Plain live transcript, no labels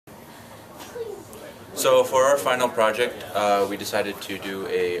So for our final project, we decided to do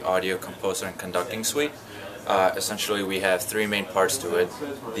a audio composer and conducting suite. Essentially, we have three main parts to it: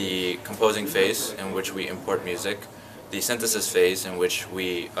 the composing phase, in which we import music; the synthesis phase, in which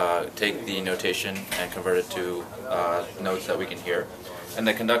we take the notation and convert it to notes that we can hear; and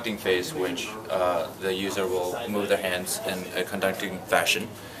the conducting phase, which the user will move their hands in a conducting fashion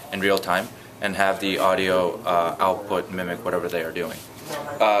in real time and have the audio output mimic whatever they are doing.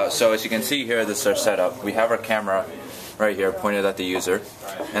 So as you can see here, this is our setup. We have our camera right here pointed at the user,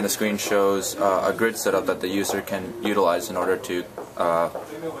 and the screen shows a grid setup that the user can utilize in order to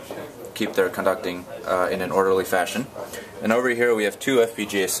keep their conducting in an orderly fashion. And over here we have two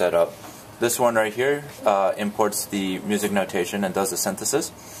FPGAs set up. This one right here imports the music notation and does the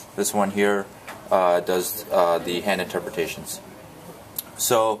synthesis. This one here does the hand interpretations.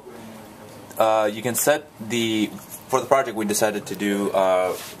 So you can set for the project we decided to do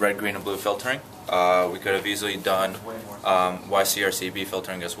red, green, and blue filtering. We could have easily done YCRCB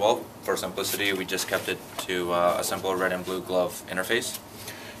filtering as well. For simplicity, we just kept it to a simple red and blue glove interface.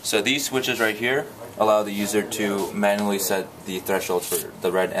 So these switches right here allow the user to manually set the thresholds for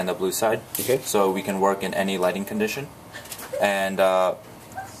the red and the blue side. Okay. So we can work in any lighting condition. And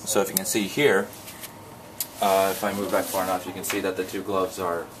so if you can see here, if I move back far enough, you can see that the two gloves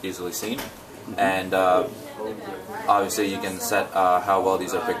are easily seen. And obviously you can set how well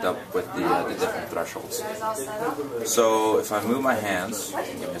these are picked up with the different thresholds. So if I move my hands,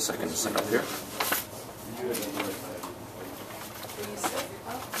 give me a second to set up here.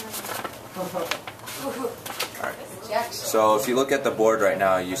 Alright. So if you look at the board right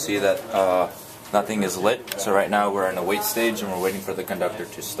now, you see that nothing is lit. So right now we're in a wait stage and we're waiting for the conductor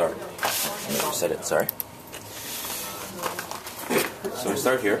to start. Let me reset it, sorry. So we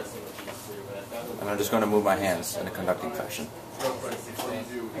start here. And I'm just going to move my hands in a conducting fashion.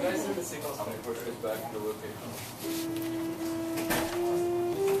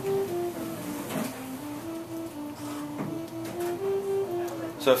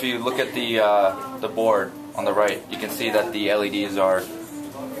 So if you look at the board on the right, you can see that the LEDs are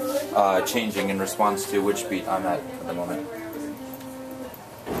changing in response to which beat I'm at the moment.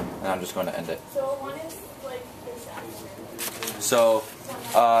 And I'm just going to end it. So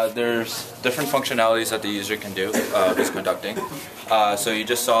there's different functionalities that the user can do with conducting. So you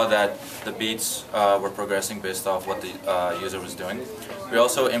just saw that the beats were progressing based off what the user was doing. We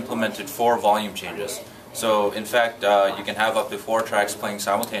also implemented 4 volume changes. So in fact, you can have up to 4 tracks playing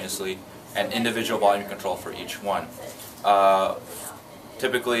simultaneously and individual volume control for each one.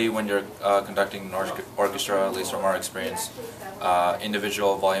 Typically when you're conducting an orchestra, at least from our experience,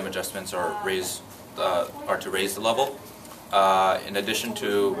 individual volume adjustments are to raise the level. In addition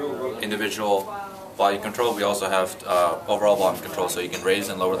to individual volume control, we also have overall volume control, so you can raise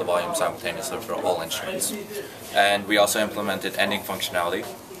and lower the volume simultaneously for all instruments. And we also implemented ending functionality.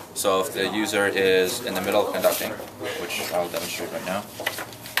 So if the user is in the middle of conducting, which I'll demonstrate right now.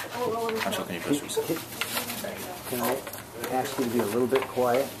 Actually, can you press reset? Can I ask you to be a little bit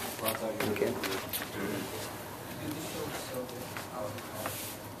quiet? Okay.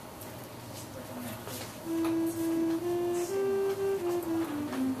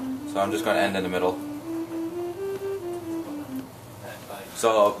 So I'm just going to end in the middle.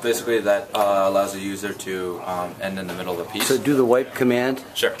 So basically that allows the user to end in the middle of the piece. So do the wipe command?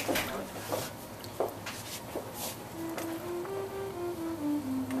 Sure.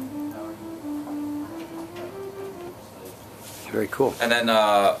 Very cool. And then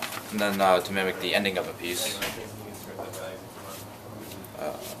to mimic the ending of a piece. There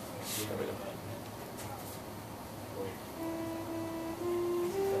we go.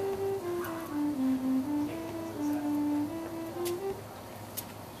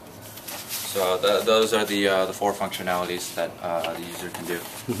 So those are the 4 functionalities that the user can do.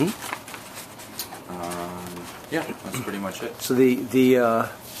 Yeah, that's pretty much it. So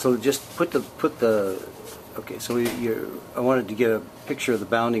so just put the okay. So I wanted to get a picture of the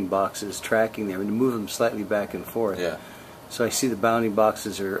bounding boxes tracking there and to move them slightly back and forth. Yeah. So I see the bounding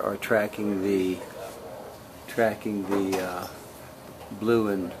boxes are tracking the blue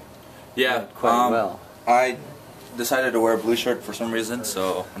and red quite well. I decided to wear a blue shirt for some reason,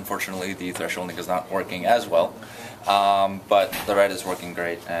 so unfortunately the thresholding is not working as well. But the red is working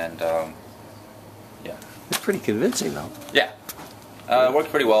great, and yeah. It's pretty convincing, though. Yeah, it worked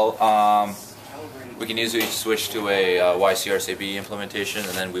pretty well. We can easily switch to a YCRCB implementation,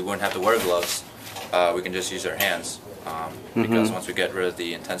 and then we wouldn't have to wear gloves. We can just use our hands, because once we get rid of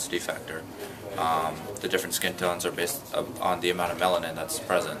the intensity factor, the different skin tones are based on the amount of melanin that's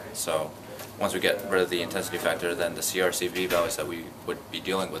present. So once we get rid of the intensity factor, then the CRCV values that we would be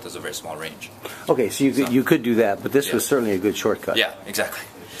dealing with is a very small range. Okay, so you could do that, but this Yeah. was certainly a good shortcut. Yeah, exactly.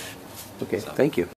 Okay, thank you.